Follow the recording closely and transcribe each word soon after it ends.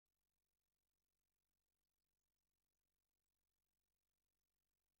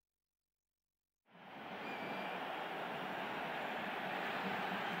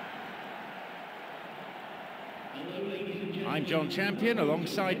I'm John Champion,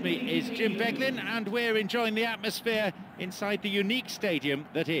 alongside me is Jim Beglin, and we're enjoying the atmosphere inside the unique stadium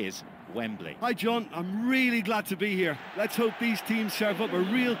that is Wembley. Hi John, I'm really glad to be here. Let's hope these teams serve up a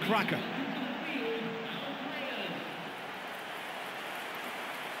real cracker.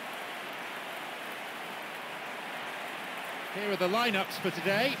 Here are the lineups for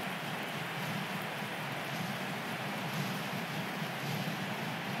today.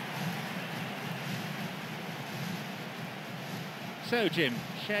 So Jim,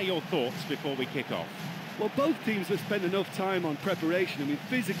 share your thoughts before we kick off. Well, both teams have spent enough time on preparation. I mean,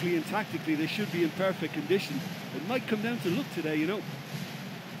 physically and tactically they should be in perfect condition. It might come down to luck today, you know.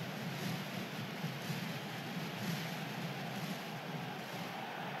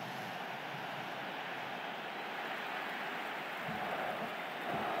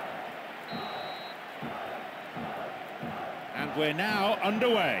 And we're now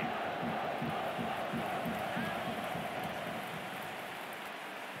underway.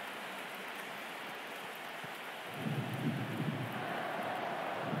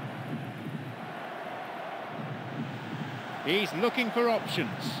 He's looking for options.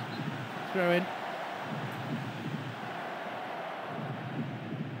 Throw in.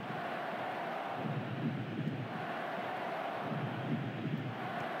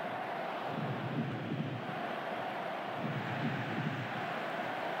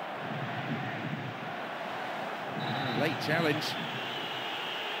 Late challenge.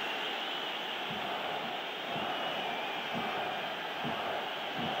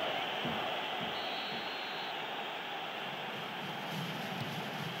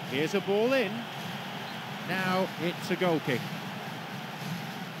 Here's a ball in. Now it's a goal kick.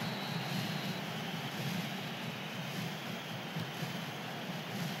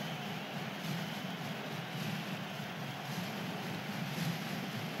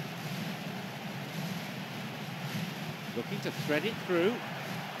 Looking to thread it through.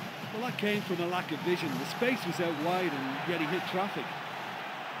 Well, that came from a lack of vision. The space was out wide and yet he hit traffic.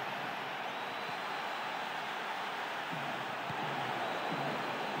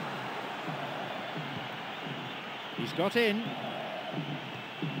 He's got in.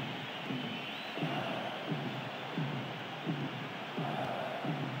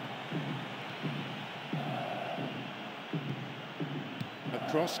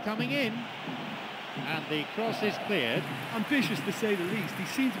 A cross coming in. And the cross is cleared. Ambitious to say the least. He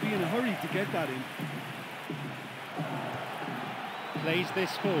seemed to be in a hurry to get that in. Plays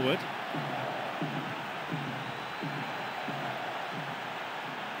this forward.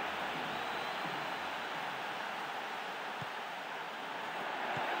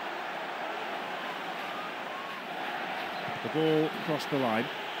 The ball crossed the line.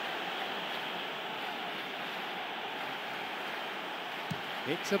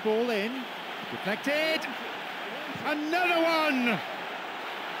 It's a ball in. Deflected. Another one!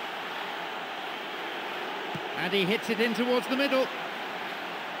 And he hits it in towards the middle.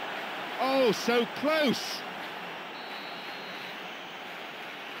 Oh, so close!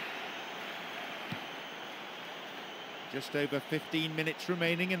 Just over 15 minutes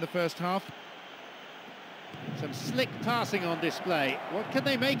remaining in the first half. Some slick passing on display. What can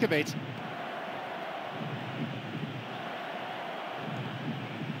they make of it?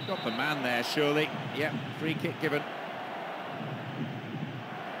 Got the man there, surely. Yep, free kick given.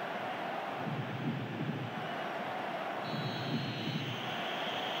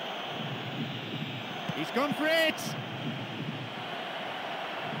 He's gone for it!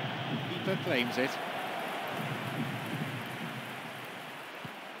 Keeper claims it.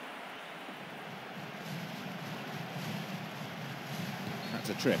 That's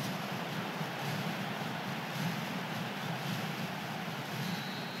a trip.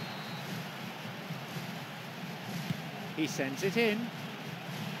 He sends it in.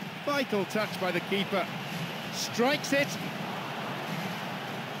 Vital touch by the keeper. Strikes it.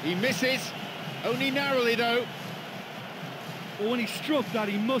 He misses. Only narrowly, though. Well, when he struck that,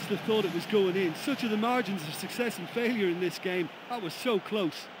 he must have thought it was going in. Such are the margins of success and failure in this game. That was so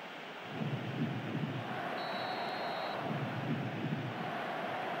close.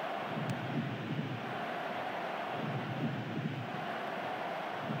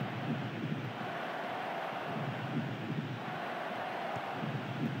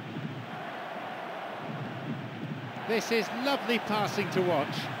 This is lovely passing to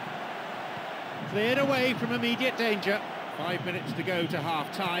watch. Cleared away from immediate danger. 5 minutes to go to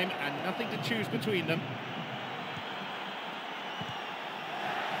half-time and nothing to choose between them.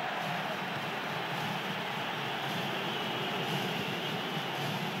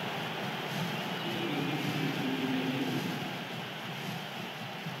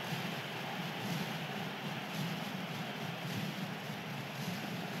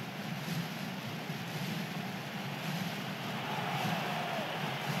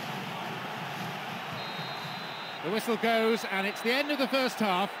 The whistle goes, and it's the end of the first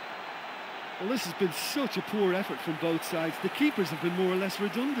half. Well, this has been such a poor effort from both sides. The keepers have been more or less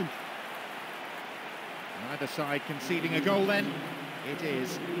redundant. Neither side conceding a goal then. It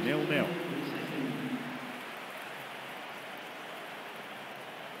is 0-0.